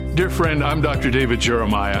Dear friend, I'm Dr. David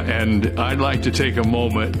Jeremiah, and I'd like to take a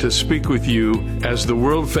moment to speak with you as the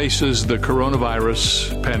world faces the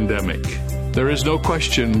coronavirus pandemic. There is no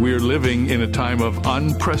question we are living in a time of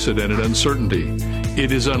unprecedented uncertainty.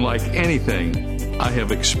 It is unlike anything I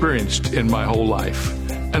have experienced in my whole life.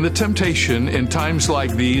 And the temptation in times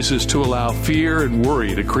like these is to allow fear and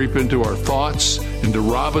worry to creep into our thoughts and to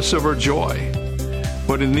rob us of our joy.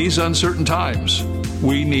 But in these uncertain times,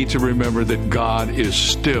 we need to remember that God is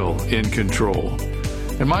still in control.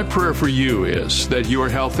 And my prayer for you is that you are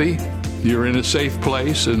healthy, you're in a safe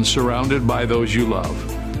place, and surrounded by those you love.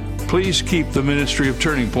 Please keep the ministry of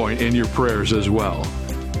Turning Point in your prayers as well.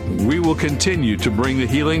 We will continue to bring the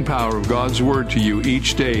healing power of God's Word to you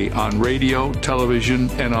each day on radio, television,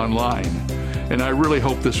 and online. And I really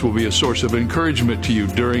hope this will be a source of encouragement to you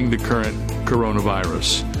during the current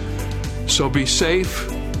coronavirus. So be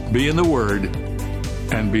safe, be in the Word,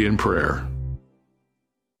 and be in prayer.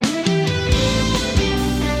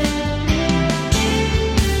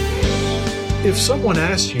 If someone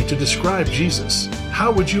asked you to describe Jesus,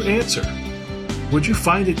 how would you answer? Would you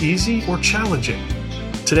find it easy or challenging?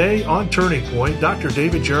 Today on Turning Point, Dr.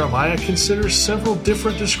 David Jeremiah considers several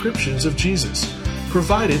different descriptions of Jesus,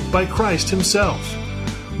 provided by Christ himself.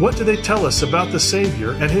 What do they tell us about the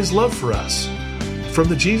Savior and his love for us? From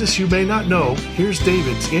the Jesus You May Not Know, here's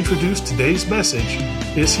David to introduce today's message,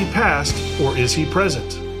 Is He Past or Is He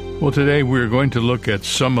Present? Well, today we're going to look at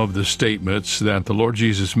some of the statements that the Lord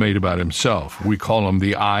Jesus made about himself. We call them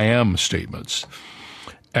the I am statements.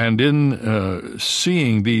 And in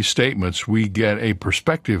seeing these statements, we get a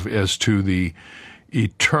perspective as to the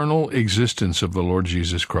eternal existence of the Lord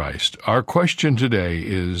Jesus Christ. Our question today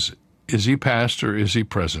is he past or is he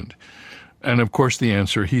present? And of course the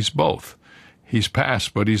answer, he's both. He's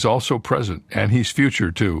past, but he's also present, and he's future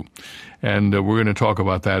too. And we're going to talk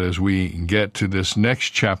about that as we get to this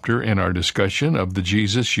next chapter in our discussion of the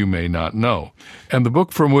Jesus You May Not Know. And the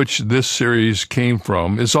book from which this series came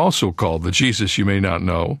from is also called The Jesus You May Not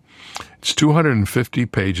Know. It's 250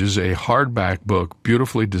 pages, a hardback book,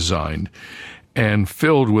 beautifully designed, and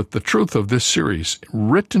filled with the truth of this series,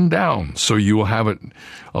 written down, so you will have it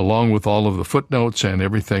along with all of the footnotes and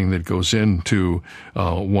everything that goes into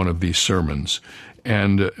one of these sermons.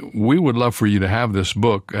 And we would love for you to have this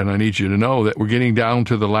book, and I need you to know that we're getting down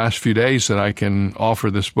to the last few days that I can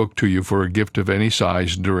offer this book to you for a gift of any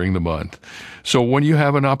size during the month. So when you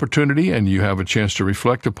have an opportunity and you have a chance to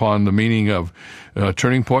reflect upon the meaning of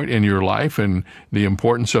Turning Point in your life and the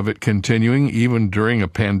importance of it continuing even during a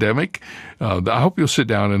pandemic, I hope you'll sit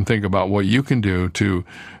down and think about what you can do to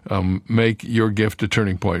make your gift a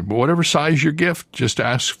turning point. But whatever size your gift, just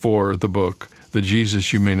ask for the book, The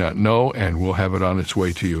Jesus You May Not Know, and we'll have it on its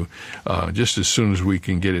way to you just as soon as we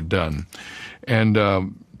can get it done.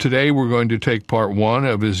 And today we're going to take part one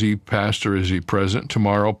of Is He Past or Is He Present?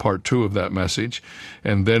 Tomorrow, part two of that message.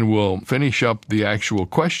 And then we'll finish up the actual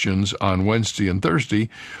questions on Wednesday and Thursday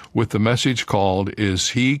with the message called Is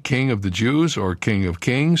He King of the Jews or King of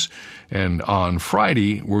Kings? And on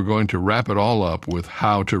Friday, we're going to wrap it all up with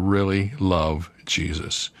How to Really Love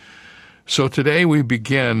Jesus. So today we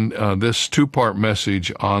begin this two-part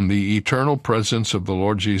message on the eternal presence of the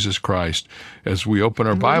Lord Jesus Christ. As we open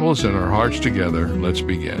our Bibles and our hearts together, let's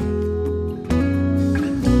begin.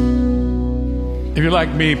 If you're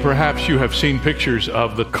like me, perhaps you have seen pictures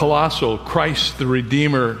of the colossal Christ the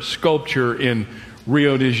Redeemer sculpture in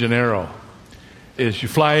Rio de Janeiro. As you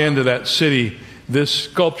fly into that city, this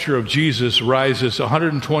sculpture of Jesus rises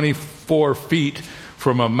 124 feet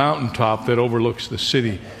from a mountaintop that overlooks the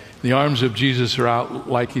city. The arms of Jesus are out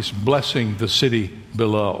like he's blessing the city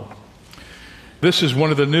below. This is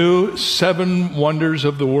one of the new 7 wonders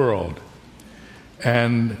of the world.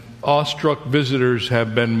 And awestruck visitors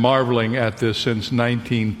have been marveling at this since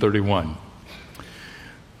 1931.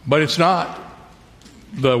 But it's not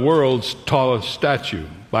the world's tallest statue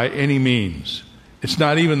by any means. It's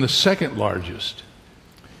not even the second largest.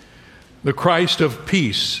 The Christ of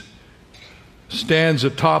Peace stands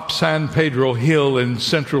atop San Pedro Hill in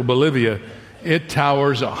central Bolivia. It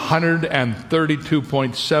towers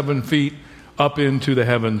 132.7 feet up into the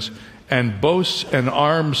heavens and boasts an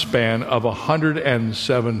arm span of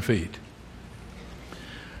 107 feet.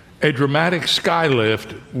 A dramatic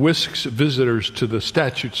skylift whisks visitors to the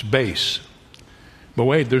statue's base. But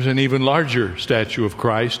wait, there's an even larger statue of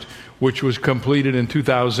Christ, which was completed in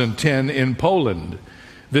 2010 in Poland.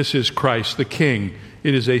 This is Christ the King.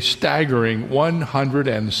 It is a staggering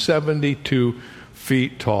 172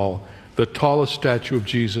 feet tall, the tallest statue of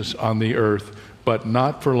Jesus on the earth, but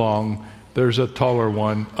not for long. There's a taller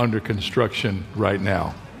one under construction right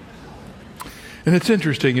now. And it's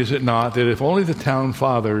interesting, is it not, that if only the town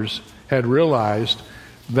fathers had realized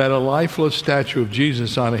that a lifeless statue of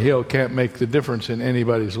Jesus on a hill can't make the difference in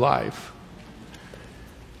anybody's life.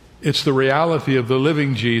 It's the reality of the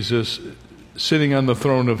living Jesus sitting on the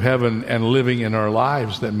throne of heaven and living in our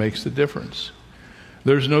lives that makes the difference.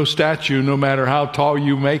 There's no statue, no matter how tall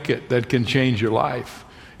you make it, that can change your life.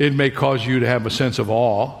 It may cause you to have a sense of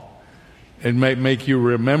awe. It may make you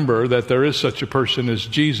remember that there is such a person as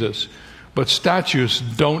Jesus. But statues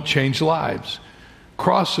don't change lives.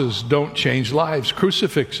 Crosses don't change lives.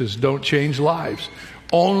 Crucifixes don't change lives.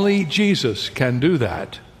 Only Jesus can do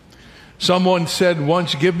that. Someone said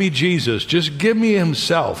once, "Give me Jesus. Just give me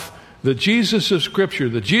himself. The Jesus of Scripture,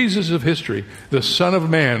 the Jesus of history, the Son of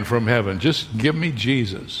Man from heaven. Just give me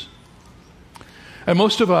Jesus." And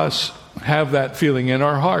most of us have that feeling in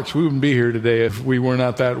our hearts. We wouldn't be here today if we were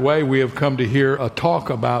not that way. We have come to hear a talk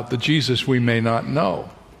about the Jesus we may not know.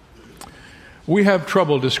 We have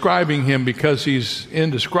trouble describing him because he's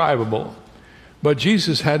indescribable. But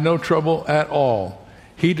Jesus had no trouble at all.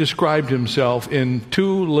 He described himself in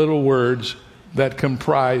two little words that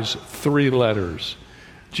comprise three letters.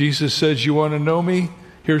 Jesus says, "You want to know me?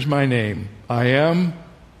 Here's my name. I am.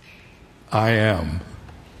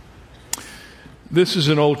 This is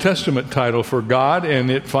an Old Testament title for God,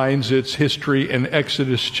 and it finds its history in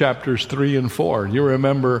Exodus chapters 3 and 4. You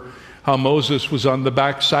remember how Moses was on the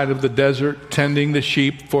backside of the desert tending the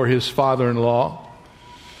sheep for his father-in-law.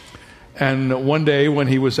 And one day when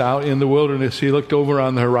he was out in the wilderness, he looked over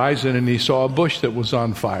on the horizon and he saw a bush that was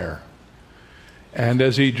on fire. And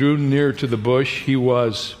as he drew near to the bush, he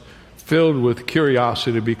was filled with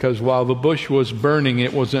curiosity, because while the bush was burning,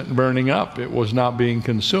 it wasn't burning up. It was not being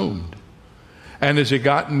consumed. And as he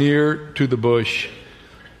got near to the bush,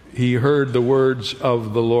 he heard the words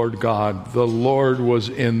of the Lord God. The Lord was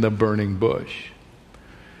in the burning bush.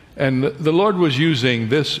 And the Lord was using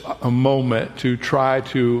this moment to try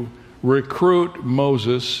to recruit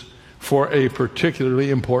Moses for a particularly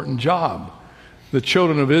important job. The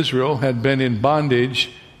children of Israel had been in bondage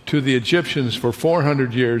to the Egyptians for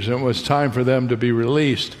 400 years, and it was time for them to be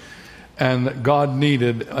released. And God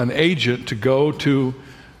needed an agent to go to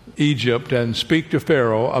Egypt and speak to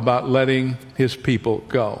Pharaoh about letting his people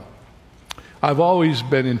go. I've always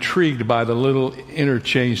been intrigued by the little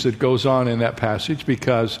interchange that goes on in that passage,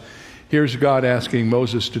 because here's God asking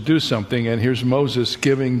Moses to do something, and here's Moses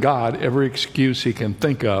giving God every excuse he can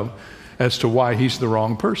think of as to why he's the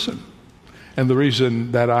wrong person. And the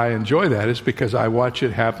reason that I enjoy that is because I watch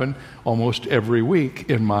it happen almost every week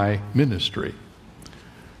in my ministry.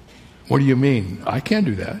 What do you mean? I can't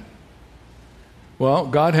do that. Well,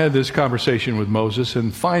 God had this conversation with Moses,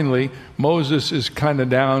 and finally, Moses is kind of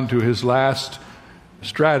down to his last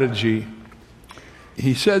strategy.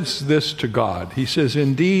 He says this to God. He says,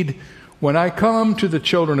 "Indeed, when I come to the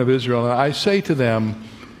children of Israel, and I say to them,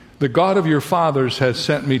 the God of your fathers has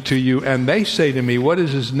sent me to you, and they say to me, what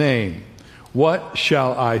is his name? What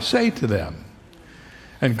shall I say to them?"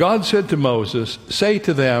 And God said to Moses, "Say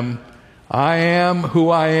to them, I am who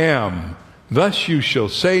I am. Thus you shall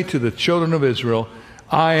say to the children of Israel,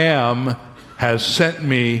 I am has sent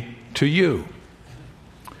me to you."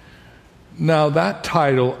 Now that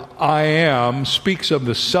title, I am, speaks of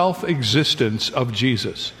the self-existence of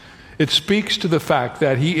Jesus. It speaks to the fact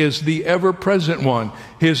that he is the ever-present one.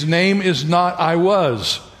 His name is not I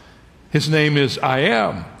was. His name is I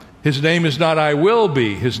am. His name is not I will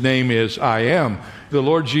be. His name is I am. The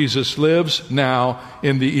Lord Jesus lives now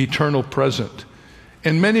in the eternal present.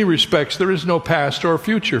 In many respects, there is no past or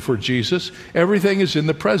future for Jesus. Everything is in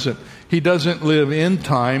the present. He doesn't live in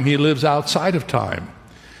time. He lives outside of time.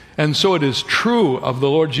 And so it is true of the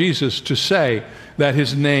Lord Jesus to say that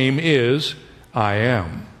his name is I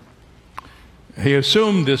am. He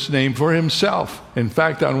assumed this name for himself. In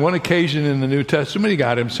fact, on one occasion in the New Testament, he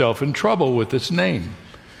got himself in trouble with this name.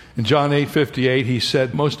 In John 8:58, he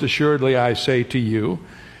said, "Most assuredly I say to you,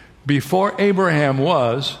 before Abraham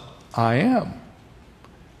was, I am."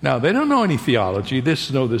 Now, they don't know any theology. They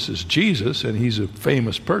know this is Jesus, and he's a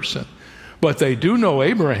famous person. But they do know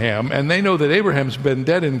Abraham, and they know that Abraham's been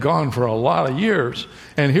dead and gone for a lot of years.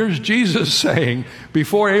 And here's Jesus saying,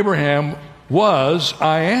 before Abraham was,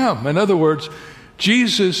 I am. In other words,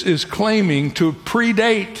 Jesus is claiming to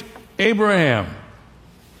predate Abraham.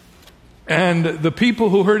 And the people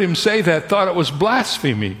who heard him say that thought it was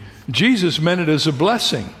blasphemy. Jesus meant it as a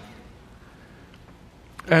blessing.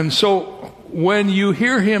 And so when you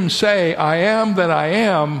hear him say, I am that I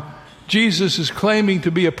am, Jesus is claiming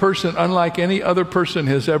to be a person unlike any other person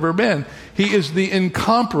has ever been. He is the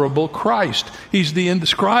incomparable Christ. He's the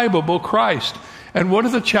indescribable Christ. And one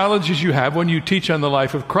of the challenges you have when you teach on the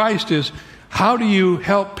life of Christ is, How do you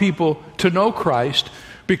help people to know Christ?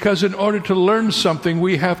 Because in order to learn something,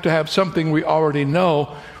 we have to have something we already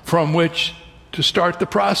know from which to start the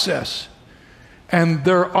process. And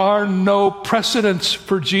there are no precedents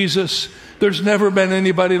for Jesus. There's never been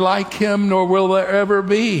anybody like him, nor will there ever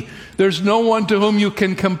be. There's no one to whom you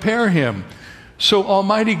can compare him. So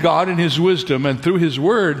Almighty God in his wisdom and through his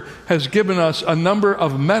word has given us a number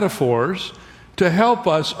of metaphors to help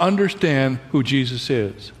us understand who Jesus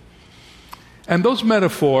is. And those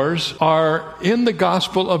metaphors are in the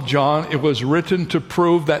Gospel of John. It was written to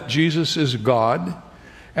prove that Jesus is God.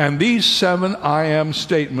 And these 7 I am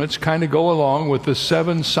statements kind of go along with the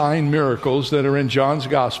 7 sign miracles that are in John's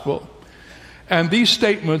Gospel. And these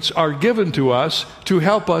statements are given to us to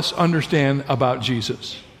help us understand about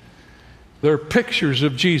Jesus. They're pictures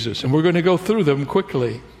of Jesus, and we're going to go through them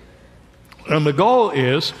quickly. And the goal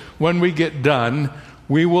is, when we get done,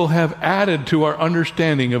 we will have added to our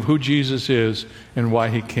understanding of who Jesus is and why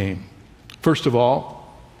he came. First of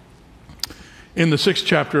all, in the 6th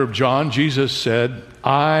chapter of John, Jesus said,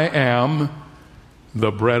 I am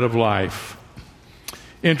the bread of life.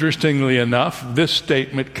 Interestingly enough, this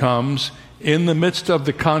statement comes in the midst of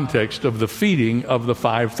the context of the feeding of the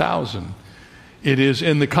 5,000. It is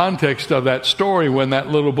in the context of that story when that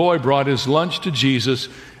little boy brought his lunch to Jesus,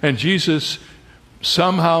 and Jesus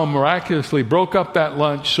somehow miraculously broke up that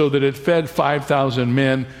lunch so that it fed 5,000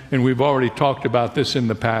 men, and we've already talked about this in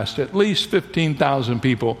the past. At least 15,000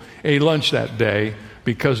 people ate lunch that day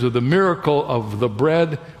because of the miracle of the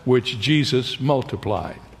bread which Jesus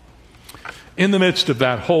multiplied. In the midst of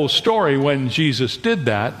that whole story, when Jesus did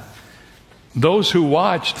that, those who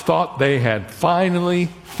watched thought they had finally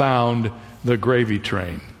found the gravy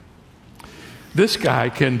train. This guy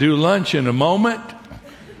can do lunch in a moment.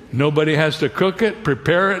 Nobody has to cook it,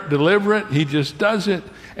 prepare it, deliver it. He just does it.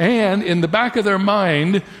 And in the back of their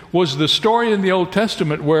mind was the story in the Old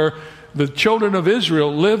Testament where the children of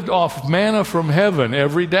Israel lived off manna from heaven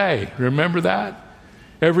every day. Remember that?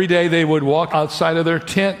 Every day they would walk outside of their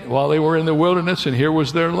tent while they were in the wilderness, and here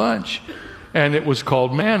was their lunch. And it was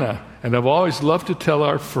called manna. And I've always loved to tell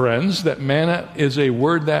our friends that manna is a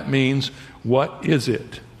word that means, what is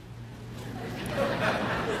it?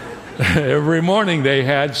 Every morning they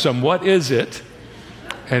had some what is it,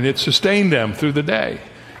 and it sustained them through the day.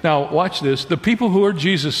 Now watch this. The people who heard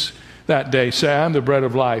Jesus that day say, I am the bread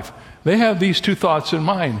of life. They have these 2 thoughts in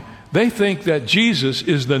mind. They think that Jesus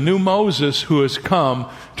is the new Moses who has come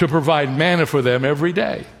to provide manna for them every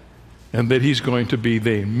day, and that he's going to be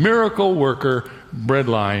the miracle worker bread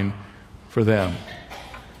line for them.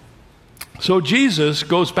 So Jesus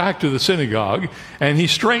goes back to the synagogue and he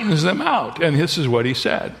straightens them out, and this is what he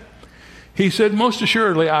said. He said, most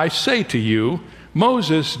assuredly, I say to you,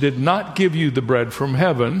 Moses did not give you the bread from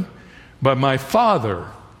heaven, but my Father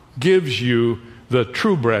gives you the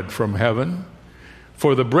true bread from heaven.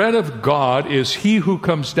 For the bread of God is he who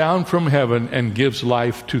comes down from heaven and gives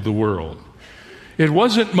life to the world. It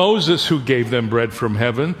wasn't Moses who gave them bread from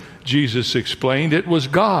heaven, Jesus explained. It was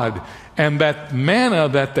God. And that manna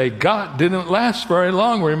that they got didn't last very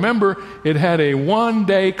long. Remember, it had a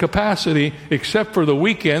 1-day capacity except for the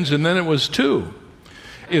weekends, and then it was 2.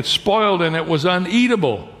 It spoiled and it was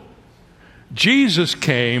uneatable. Jesus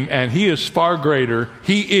came, and he is far greater.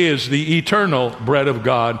 He is the eternal bread of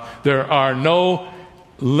God. There are no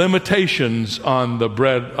limitations on the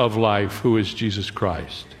bread of life, who is Jesus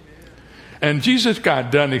Christ. And Jesus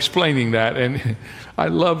got done explaining that, and I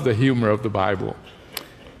love the humor of the Bible.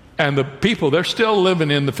 And the people, they're still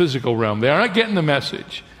living in the physical realm. They are not getting the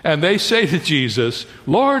message. And they say to Jesus,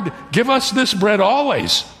 Lord, give us this bread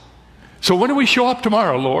always. So when do we show up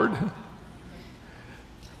tomorrow, Lord?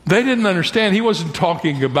 They didn't understand. He wasn't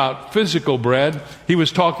talking about physical bread. He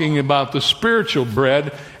was talking about the spiritual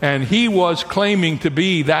bread, and he was claiming to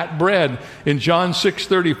be that bread. In John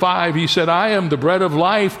 6:35, he said, I am the bread of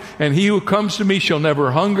life, and he who comes to me shall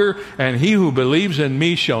never hunger, and he who believes in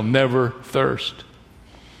me shall never thirst.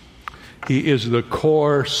 He is the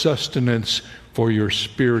core sustenance for your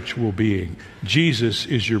spiritual being. Jesus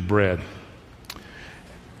is your bread.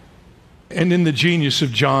 And in the genius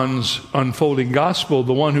of John's unfolding gospel,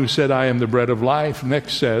 the one who said, I am the bread of life,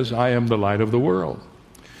 next says, I am the light of the world.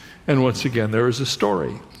 And once again, there is a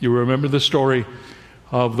story. You remember the story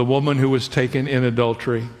of the woman who was taken in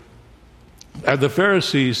adultery. And the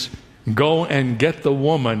Pharisees go and get the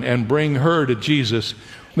woman and bring her to Jesus.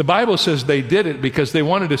 The Bible says they did it because they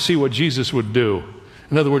wanted to see what Jesus would do.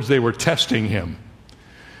 In other words, they were testing him.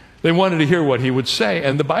 They wanted to hear what he would say.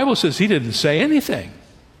 And the Bible says he didn't say anything.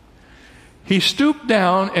 He stooped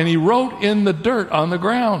down and he wrote in the dirt on the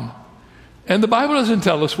ground. And the Bible doesn't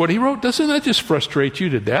tell us what he wrote. Doesn't that just frustrate you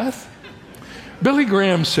to death? Billy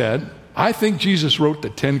Graham said, I think Jesus wrote the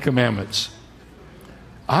 10 Commandments.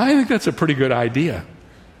 I think that's a pretty good idea.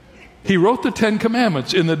 He wrote the 10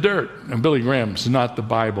 Commandments in the dirt. And Billy Graham's not the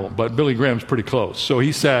Bible, but Billy Graham's pretty close. So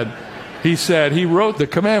he said he wrote the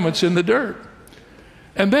commandments in the dirt.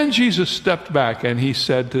 And then Jesus stepped back and he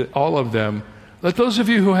said to all of them, let those of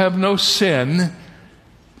you who have no sin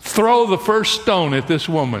throw the first stone at this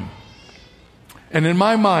woman. And in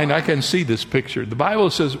my mind, I can see this picture. The Bible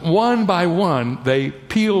says one by one, they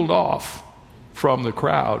peeled off from the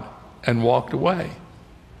crowd and walked away.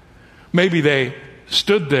 Maybe they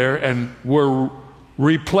stood there and were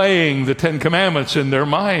replaying the 10 Commandments in their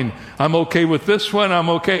mind. I'm okay with this one. I'm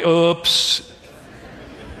okay. Oops.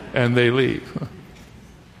 And they leave.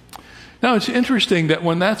 Now, it's interesting that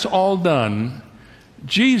when that's all done,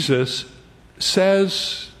 Jesus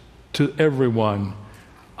says to everyone,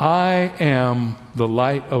 I am the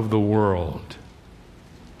light of the world.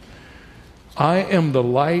 I am the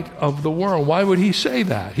light of the world. Why would he say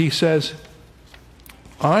that? He says,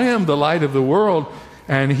 I am the light of the world,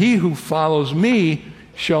 and he who follows me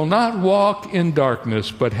shall not walk in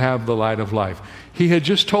darkness, but have the light of life. He had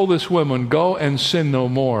just told this woman, go and sin no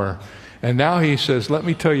more. And now he says, let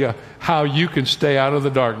me tell you how you can stay out of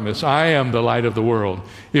the darkness. I am the light of the world.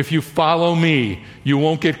 If you follow me, you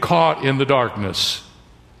won't get caught in the darkness.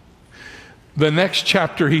 The next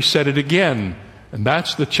chapter, he said it again. And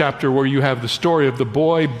that's the chapter where you have the story of the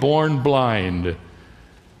boy born blind.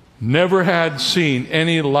 Never had seen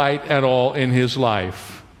any light at all in his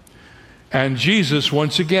life. And Jesus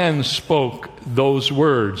once again spoke those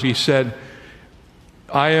words. He said,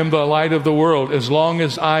 I am the light of the world. As long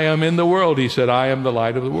as I am in the world, he said, I am the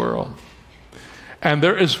light of the world. And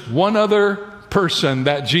there is one other person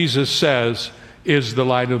that Jesus says is the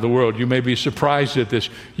light of the world. You may be surprised at this.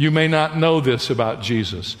 You may not know this about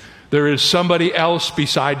Jesus. There is somebody else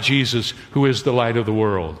beside Jesus who is the light of the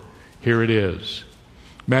world. Here it is.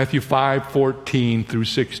 Matthew 5:14 through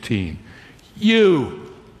 16.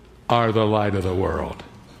 You are the light of the world.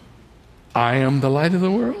 I am the light of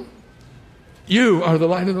the world. You are the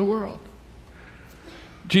light of the world.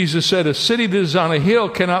 Jesus said, a city that is on a hill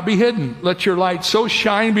cannot be hidden. Let your light so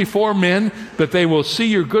shine before men that they will see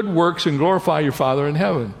your good works and glorify your Father in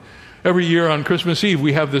heaven. Every year on Christmas Eve,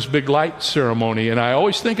 we have this big light ceremony, and I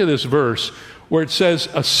always think of this verse where it says,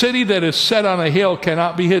 a city that is set on a hill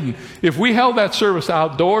cannot be hidden. If we held that service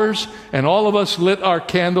outdoors and all of us lit our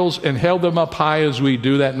candles and held them up high as we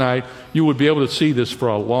do that night, you would be able to see this for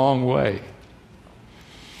a long way.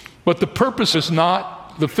 But the purpose is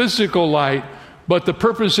not the physical light, but the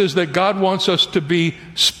purpose is that God wants us to be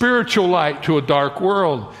spiritual light to a dark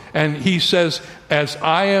world. And he says, as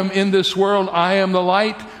I am in this world, I am the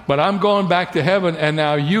light, but I'm going back to heaven, and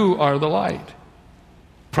now you are the light.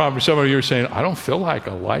 Probably some of you are saying, I don't feel like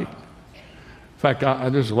a light. In fact,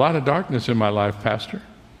 there's a lot of darkness in my life, Pastor.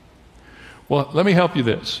 Well, let me help you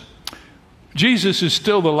this. Jesus is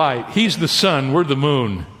still the light. He's the sun. We're the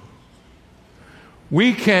moon.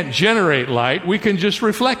 We can't generate light. We can just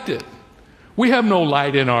reflect it. We have no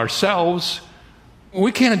light in ourselves.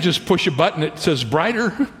 We can't just push a button that says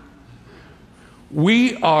brighter.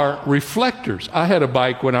 We are reflectors. I had a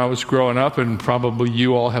bike when I was growing up, and probably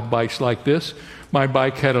you all have bikes like this. My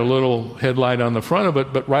bike had a little headlight on the front of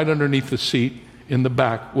it, but right underneath the seat in the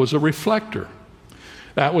back was a reflector.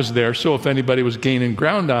 That was there, so if anybody was gaining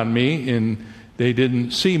ground on me and they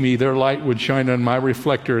didn't see me, their light would shine on my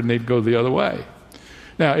reflector and they'd go the other way.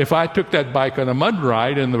 Now, if I took that bike on a mud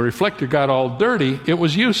ride and the reflector got all dirty, it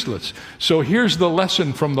was useless. So here's the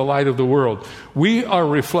lesson from the light of the world. We are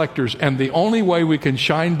reflectors, and the only way we can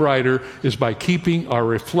shine brighter is by keeping our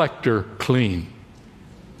reflector clean.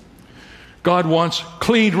 God wants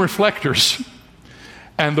clean reflectors.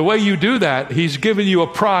 And the way you do that, he's given you a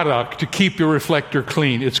product to keep your reflector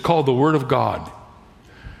clean. It's called the Word of God.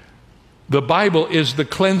 The Bible is the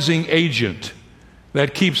cleansing agent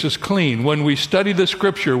that keeps us clean. When we study the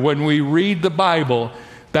Scripture, when we read the Bible,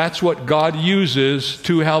 that's what God uses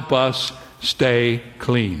to help us stay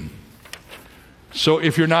clean. So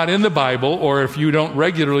if you're not in the Bible, or if you don't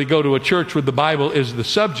regularly go to a church where the Bible is the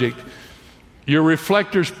subject, your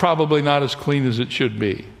reflector's probably not as clean as it should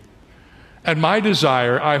be. And my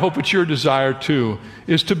desire, I hope it's your desire too,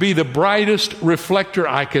 is to be the brightest reflector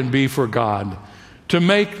I can be for God, to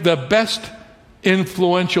make the best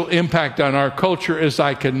influential impact on our culture as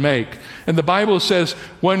I can make. And the Bible says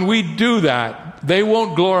when we do that, they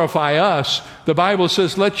won't glorify us. The Bible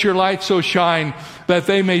says, let your light so shine that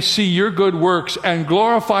they may see your good works and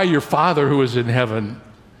glorify your Father who is in heaven.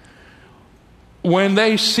 When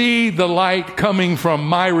they see the light coming from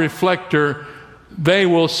my reflector, they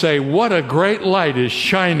will say, what a great light is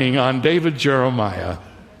shining on David Jeremiah,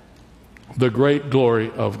 the great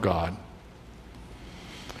glory of God.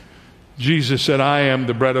 Jesus said, I am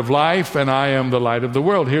the bread of life, and I am the light of the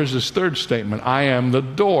world. Here's his third statement. I am the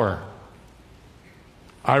door.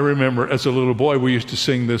 I remember as a little boy, we used to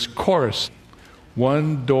sing this chorus.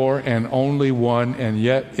 One door and only one, and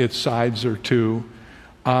yet its sides are two.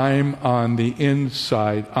 I'm on the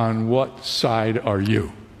inside. On what side are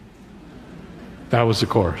you? That was the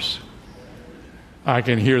chorus. I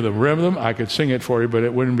can hear the rhythm. I could sing it for you, but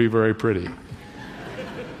it wouldn't be very pretty.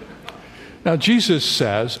 Now, Jesus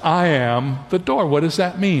says, I am the door. What does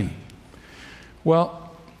that mean?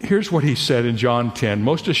 Well, here's what he said in John 10.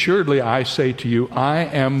 Most assuredly, I say to you, I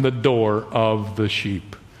am the door of the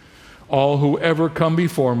sheep. All who ever come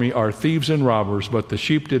before me are thieves and robbers, but the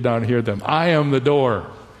sheep did not hear them. I am the door.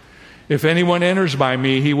 If anyone enters by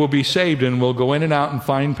me, he will be saved and will go in and out and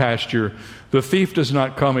find pasture. The thief does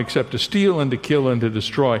not come except to steal and to kill and to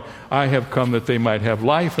destroy. I have come that they might have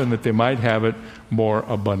life and that they might have it more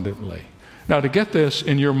abundantly. Now, to get this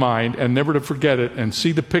in your mind and never to forget it and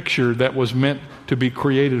see the picture that was meant to be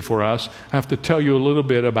created for us, I have to tell you a little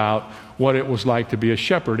bit about what it was like to be a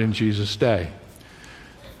shepherd in Jesus' day.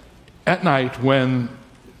 At night, when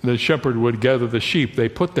the shepherd would gather the sheep, they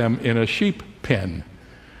put them in a sheep pen.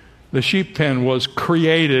 The sheep pen was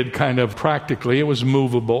created kind of practically. It was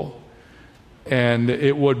movable, and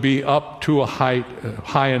it would be up to a height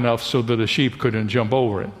high enough so that a sheep couldn't jump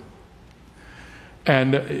over it.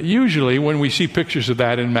 And usually when we see pictures of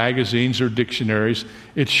that in magazines or dictionaries,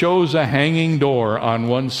 it shows a hanging door on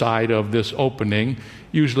one side of this opening,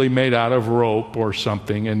 usually made out of rope or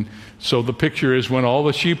something. And so the picture is when all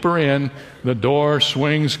the sheep are in, the door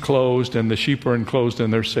swings closed and the sheep are enclosed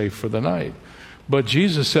and they're safe for the night. But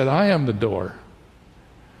Jesus said, I am the door.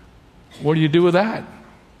 What do you do with that?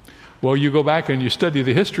 Well, you go back and you study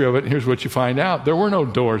the history of it, and here's what you find out. There were no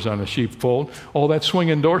doors on a sheepfold. All that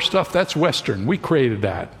swinging door stuff, that's Western. We created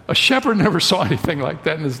that. A shepherd never saw anything like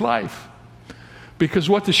that in his life. Because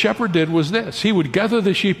what the shepherd did was this. He would gather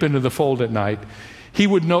the sheep into the fold at night. He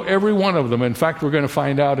would know every one of them. In fact, we're going to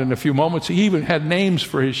find out in a few moments, he even had names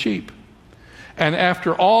for his sheep. And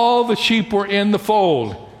after all the sheep were in the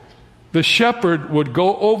fold, the shepherd would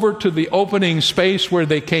go over to the opening space where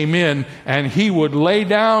they came in, and he would lay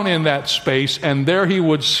down in that space, and there he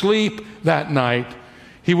would sleep that night.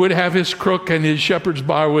 He would have his crook and his shepherd's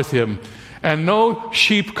bar with him, and no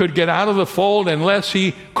sheep could get out of the fold unless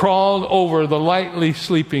he crawled over the lightly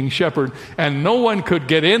sleeping shepherd, and no one could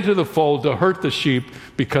get into the fold to hurt the sheep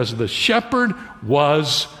because the shepherd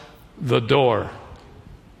was the door.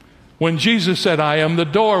 When Jesus said, I am the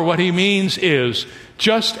door, what he means is,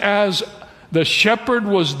 just as the shepherd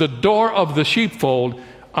was the door of the sheepfold,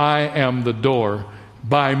 I am the door.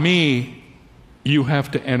 By me, you have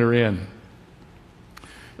to enter in.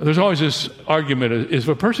 There's always this argument, if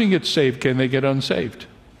a person gets saved, can they get unsaved?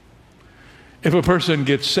 If a person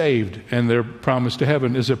gets saved and they're promised to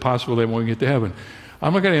heaven, is it possible they won't get to heaven?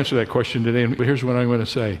 I'm not going to answer that question today, but here's what I'm going to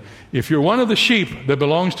say. If you're one of the sheep that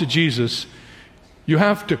belongs to Jesus, you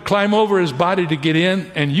have to climb over his body to get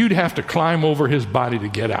in, and you'd have to climb over his body to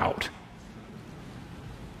get out.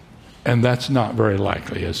 And that's not very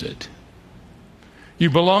likely, is it?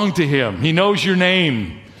 You belong to him. He knows your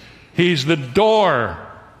name. He's the door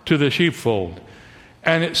to the sheepfold.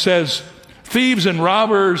 And it says, thieves and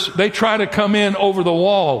robbers, they try to come in over the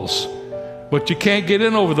walls, but you can't get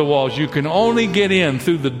in over the walls. You can only get in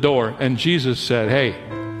through the door. And Jesus said, hey,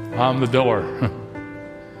 I'm the door.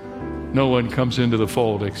 No one comes into the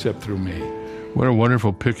fold except through me. What a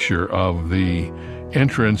wonderful picture of the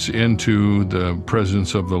entrance into the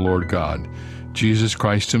presence of the Lord God. Jesus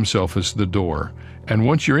Christ himself is the door. And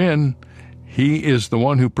once you're in, he is the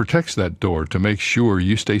one who protects that door to make sure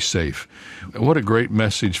you stay safe. What a great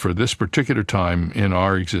message for this particular time in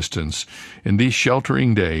our existence, in these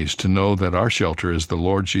sheltering days, to know that our shelter is the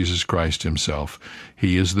Lord Jesus Christ himself.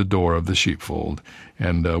 He is the door of the sheepfold.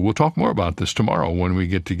 And we'll talk more about this tomorrow when we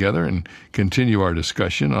get together and continue our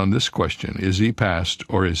discussion on this question. Is he past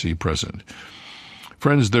or is he present?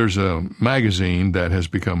 Friends, there's a magazine that has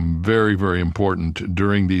become very, very important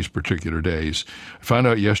during these particular days. I found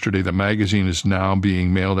out yesterday the magazine is now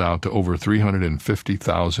being mailed out to over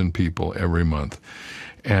 350,000 people every month.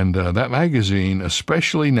 And that magazine,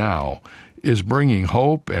 especially now, is bringing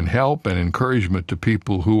hope and help and encouragement to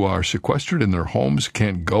people who are sequestered in their homes,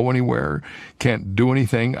 can't go anywhere, can't do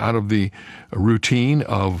anything out of the routine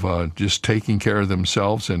of just taking care of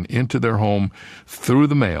themselves. And into their home, through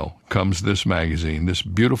the mail, comes this magazine, this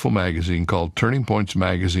beautiful magazine called Turning Points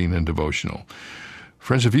Magazine and Devotional.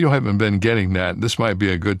 Friends, if you haven't been getting that, this might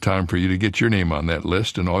be a good time for you to get your name on that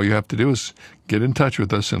list, and all you have to do is get in touch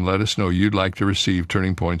with us and let us know you'd like to receive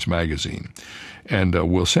Turning Points magazine, and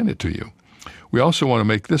we'll send it to you. We also want to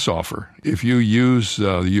make this offer. If you use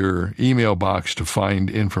your email box to find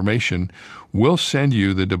information, we'll send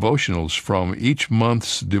you the devotionals from each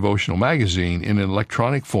month's devotional magazine in an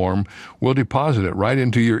electronic form. We'll deposit it right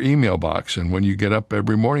into your email box, and when you get up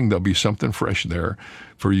every morning, there'll be something fresh there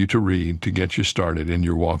for you to read to get you started in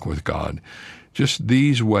your walk with God. Just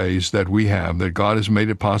these ways that we have, that God has made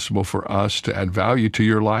it possible for us to add value to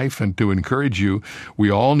your life and to encourage you. We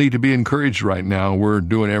all need to be encouraged right now. We're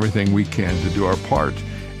doing everything we can to do our part,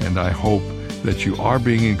 and I hope that you are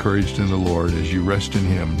being encouraged in the Lord as you rest in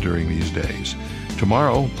Him during these days.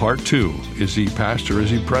 Tomorrow, part 2, Is He Pastor? Is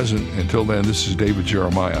He Present? Until then, this is David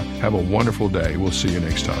Jeremiah. Have a wonderful day. We'll see you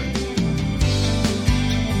next time.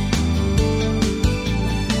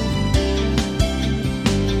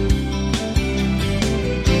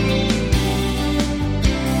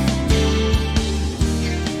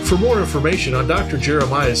 For more information on Dr.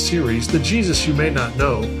 Jeremiah's series, The Jesus You May Not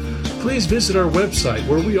Know, please visit our website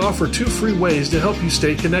where we offer 2 free ways to help you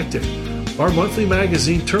stay connected: our monthly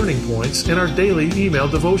magazine Turning Points and our daily email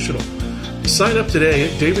devotional. Sign up today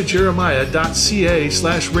at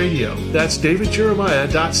davidjeremiah.ca/radio. That's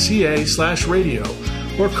davidjeremiah.ca/radio.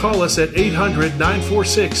 Or call us at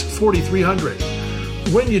 800-946-4300.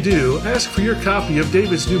 When you do, ask for your copy of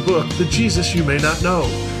David's new book, The Jesus You May Not Know.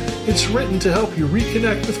 It's written to help you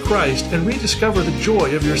reconnect with Christ and rediscover the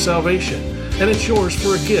joy of your salvation, and it's yours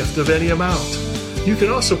for a gift of any amount. You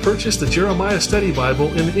can also purchase the Jeremiah Study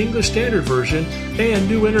Bible in the English Standard Version and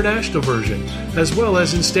New International Version, as well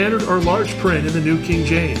as in standard or large print in the New King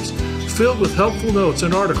James, filled with helpful notes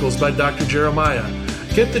and articles by Dr. Jeremiah.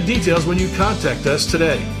 Get the details when you contact us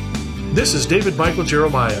today. This is David Michael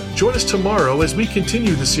Jeremiah. Join us tomorrow as we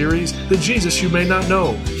continue the series, The Jesus You May Not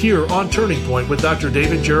Know, here on Turning Point with Dr.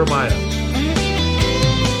 David Jeremiah.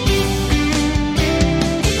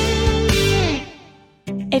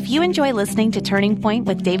 If you enjoy listening to Turning Point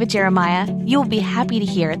with David Jeremiah, you will be happy to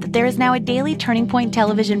hear that there is now a daily Turning Point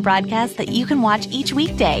television broadcast that you can watch each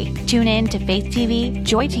weekday. Tune in to Faith TV,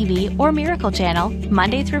 Joy TV, or Miracle Channel,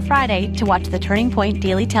 Monday through Friday, to watch the Turning Point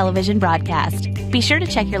daily television broadcast. Be sure to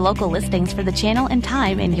check your local listings for the channel and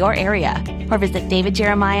time in your area, or visit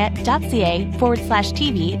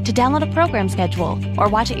davidjeremiah.ca/TV to download a program schedule or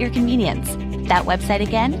watch at your convenience. That website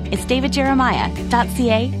again is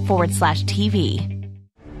davidjeremiah.ca/TV.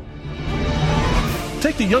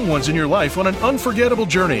 Take the young ones in your life on an unforgettable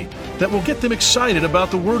journey that will get them excited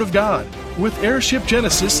about the Word of God with Airship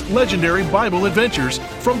Genesis Legendary Bible Adventures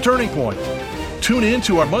from Turning Point. Tune in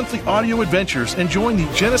to our monthly audio adventures and join the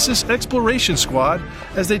Genesis Exploration Squad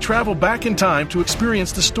as they travel back in time to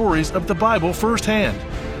experience the stories of the Bible firsthand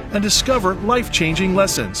and discover life-changing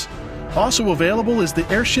lessons. Also available is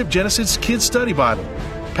the Airship Genesis Kids Study Bible,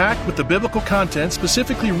 packed with the biblical content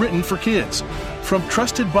specifically written for kids, from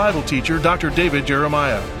trusted Bible teacher Dr. David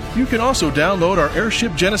Jeremiah. You can also download our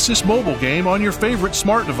Airship Genesis mobile game on your favorite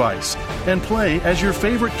smart device and play as your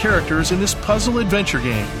favorite characters in this puzzle adventure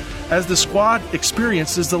game as the squad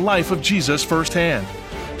experiences the life of Jesus firsthand.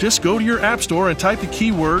 Just go to your app store and type the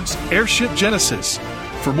keywords Airship Genesis.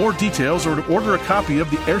 For more details or to order a copy of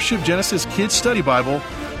the Airship Genesis Kids Study Bible,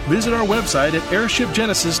 visit our website at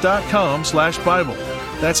airshipgenesis.com/Bible.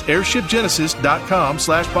 That's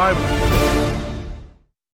airshipgenesis.com/Bible.